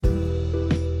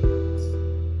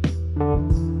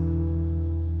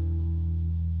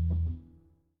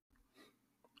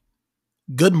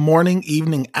Good morning,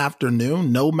 evening,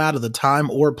 afternoon, no matter the time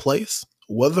or place,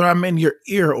 whether I'm in your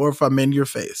ear or if I'm in your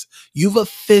face. You've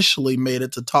officially made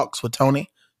it to Talks with Tony,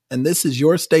 and this is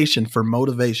your station for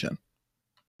motivation.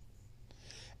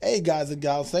 Hey, guys and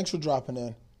gals, thanks for dropping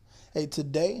in. Hey,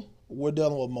 today we're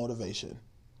dealing with motivation.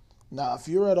 Now, if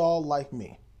you're at all like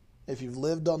me, if you've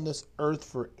lived on this earth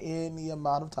for any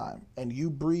amount of time and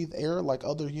you breathe air like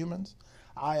other humans,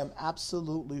 I am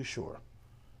absolutely sure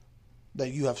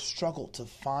that you have struggled to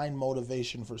find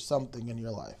motivation for something in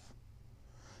your life.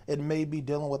 It may be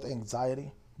dealing with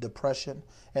anxiety, depression,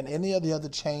 and any of the other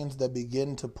chains that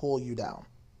begin to pull you down.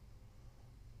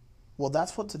 Well,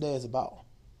 that's what today is about.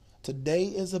 Today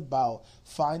is about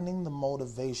finding the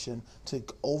motivation to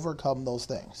overcome those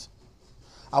things.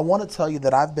 I want to tell you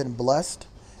that I've been blessed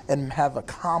and have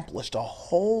accomplished a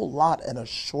whole lot in a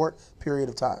short period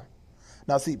of time.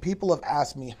 Now, see, people have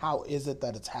asked me, how is it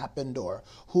that it's happened, or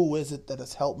who is it that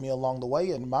has helped me along the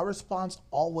way? And my response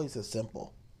always is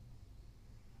simple.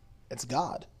 It's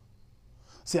God.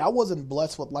 See, I wasn't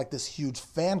blessed with like this huge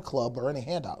fan club or any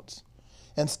handouts.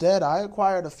 Instead, I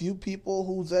acquired a few people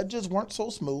whose edges weren't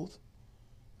so smooth,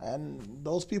 and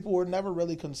those people were never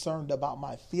really concerned about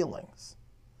my feelings.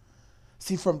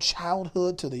 See, from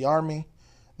childhood to the army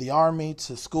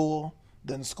to school,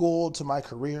 then school to my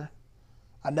career,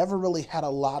 I never really had a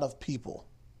lot of people.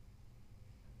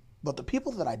 But the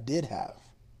people that I did have,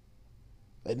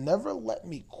 they never let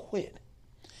me quit.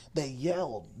 They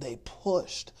yelled, they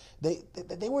pushed, they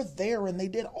were there, and they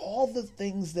did all the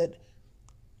things that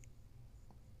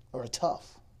are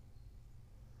tough.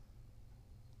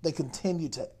 They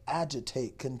continued to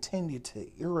agitate, continued to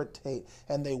irritate,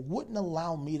 and they wouldn't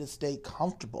allow me to stay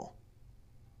comfortable.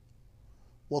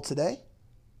 Well, today,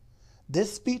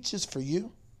 this speech is for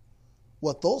you,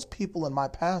 what those people in my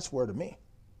past were to me.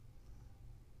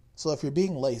 So if you're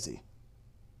being lazy,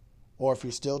 or if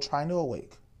you're still trying to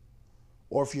awake,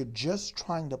 or if you're just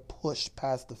trying to push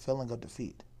past the feeling of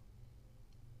defeat,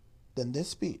 then this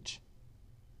speech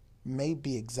may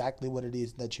be exactly what it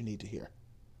is that you need to hear.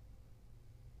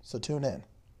 So tune in.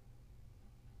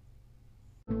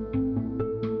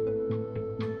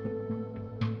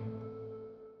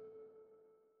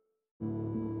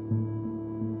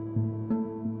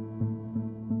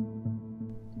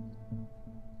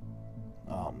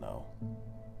 Oh no.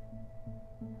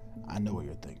 I know what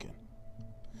you're thinking.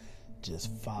 Just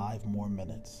 5 more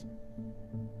minutes.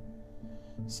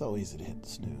 So easy to hit the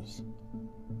snooze,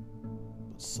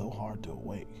 but so hard to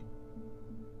awake.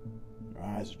 Your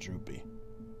eyes are droopy.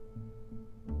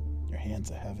 Your hands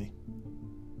are heavy.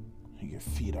 And your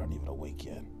feet aren't even awake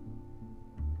yet.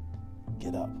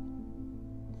 Get up.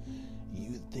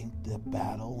 You think the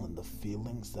battle and the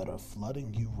feelings that are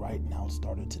flooding you right now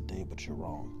started today, but you're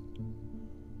wrong.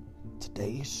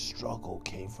 Today's struggle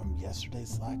came from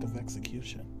yesterday's lack of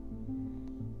execution.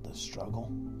 The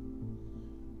struggle,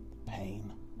 the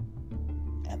pain,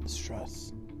 and the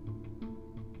stress.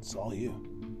 It's all you.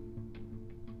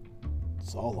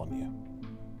 It's all on you.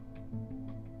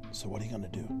 So what are you going to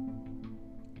do?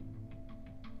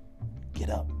 Get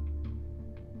up.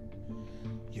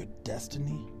 Your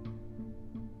destiny,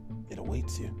 it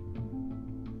awaits you.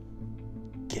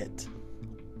 Get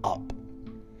up.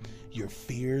 Your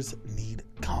fears need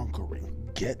conquering.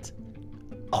 Get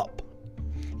up.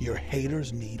 Your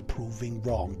haters need proving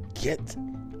wrong. Get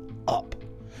up.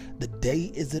 The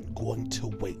day isn't going to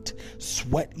wait.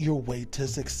 Sweat your way to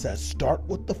success. Start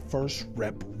with the first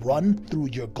rep. Run through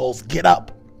your goals. Get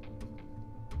up.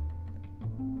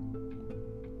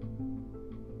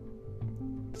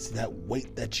 See that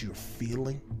weight that you're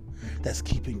feeling that's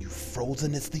keeping you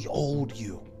frozen? It's the old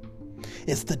you.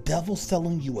 It's the devil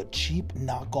selling you a cheap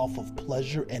knockoff of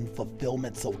pleasure and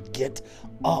fulfillment. So get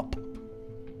up.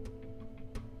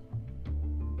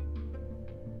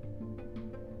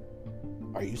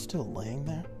 Are you still laying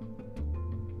there?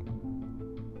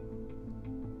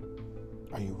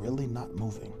 Are you really not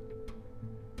moving?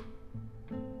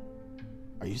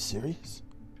 Are you serious?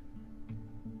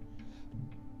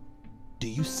 Do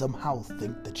you somehow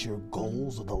think that your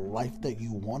goals or the life that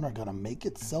you want are gonna make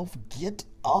itself? Get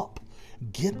up.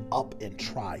 Get up and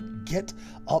try. Get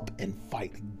up and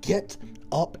fight. Get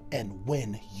up and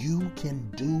win. You can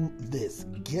do this.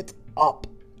 Get up.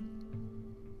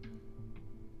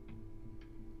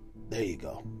 There you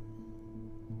go.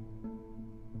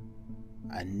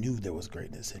 I knew there was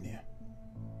greatness in you.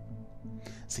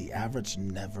 See, average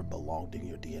never belonged in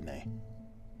your DNA.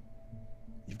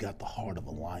 You've got the heart of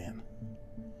a lion,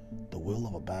 the will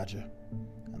of a badger,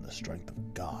 and the strength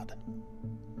of God.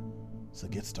 So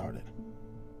get started.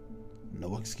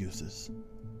 No excuses.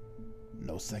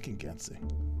 No second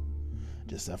guessing.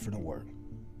 Just effort and work.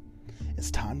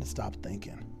 It's time to stop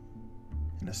thinking,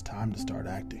 and it's time to start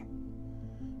acting.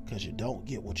 Because you don't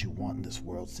get what you want in this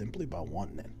world simply by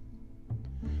wanting it.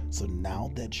 So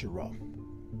now that you're up,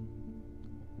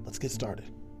 let's get started.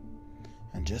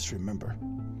 And just remember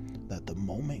that the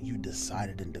moment you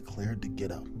decided and declared to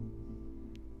get up,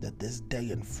 that this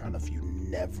day in front of you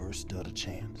never stood a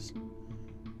chance.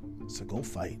 So go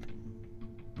fight,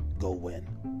 go win,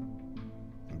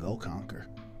 and go conquer.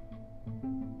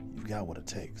 You've got what it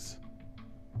takes.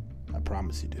 I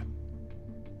promise you do.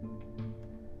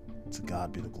 To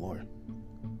God be the glory.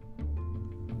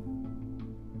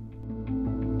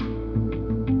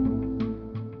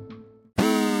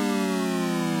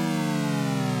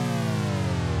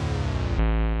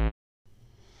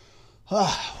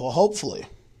 Well, hopefully,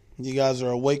 you guys are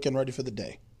awake and ready for the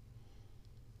day.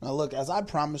 Now, look, as I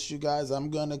promised you guys, I'm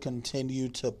going to continue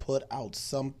to put out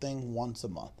something once a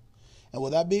month. And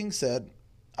with that being said,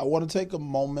 I want to take a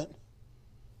moment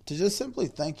to just simply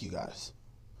thank you guys.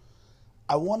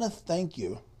 I want to thank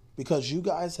you because you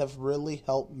guys have really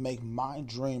helped make my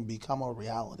dream become a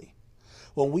reality.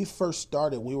 When we first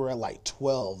started, we were at like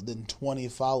 12, then 20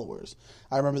 followers.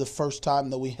 I remember the first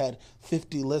time that we had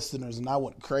 50 listeners and I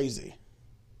went crazy.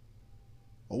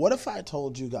 Well, what if I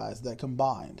told you guys that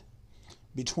combined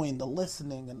between the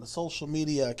listening and the social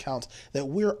media accounts that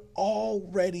we're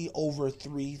already over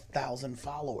 3,000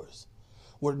 followers?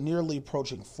 We're nearly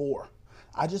approaching 4.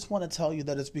 I just want to tell you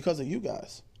that it's because of you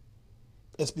guys.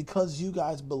 It's because you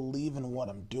guys believe in what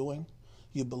I'm doing.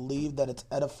 You believe that it's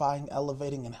edifying,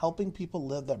 elevating, and helping people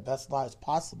live their best lives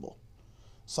possible.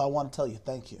 So I want to tell you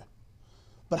thank you.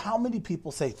 But how many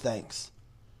people say thanks,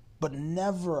 but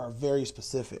never are very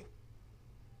specific?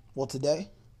 Well,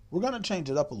 today, we're going to change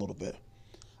it up a little bit.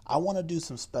 I want to do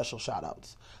some special shout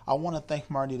outs. I want to thank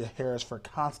Marnita Harris for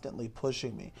constantly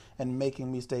pushing me and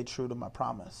making me stay true to my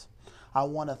promise. I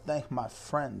want to thank my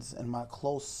friends and my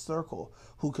close circle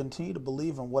who continue to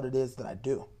believe in what it is that I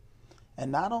do.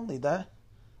 And not only that,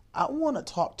 I want to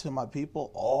talk to my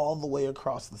people all the way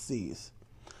across the seas.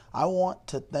 I want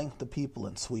to thank the people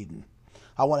in Sweden.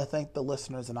 I want to thank the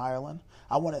listeners in Ireland.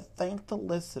 I want to thank the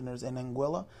listeners in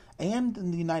Anguilla and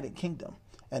in the United Kingdom.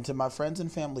 And to my friends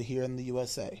and family here in the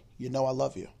USA, you know I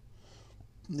love you.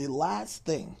 The last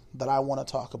thing that I want to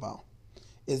talk about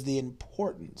is the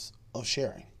importance of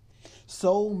sharing.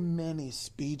 So many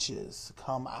speeches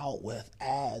come out with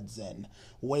ads and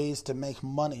ways to make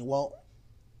money. Well,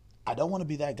 I don't want to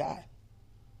be that guy.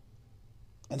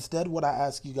 Instead, what I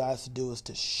ask you guys to do is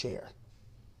to share.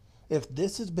 If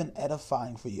this has been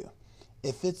edifying for you,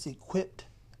 if it's equipped,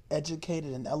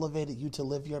 educated, and elevated you to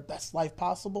live your best life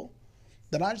possible,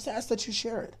 then I just ask that you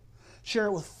share it. Share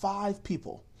it with 5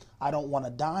 people. I don't want a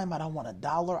dime. I don't want a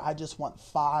dollar. I just want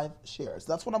 5 shares.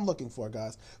 That's what I'm looking for,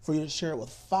 guys, for you to share it with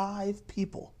 5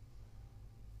 people.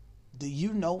 Do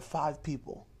you know 5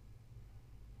 people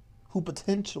who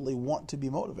potentially want to be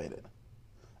motivated?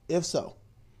 If so,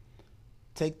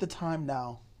 take the time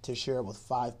now to share it with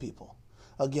 5 people.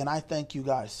 Again, I thank you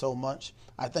guys so much.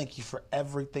 I thank you for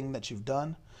everything that you've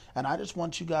done. And I just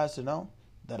want you guys to know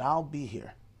that I'll be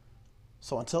here.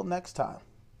 So until next time,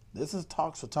 this is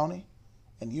Talks with Tony.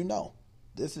 And you know,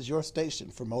 this is your station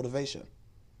for motivation.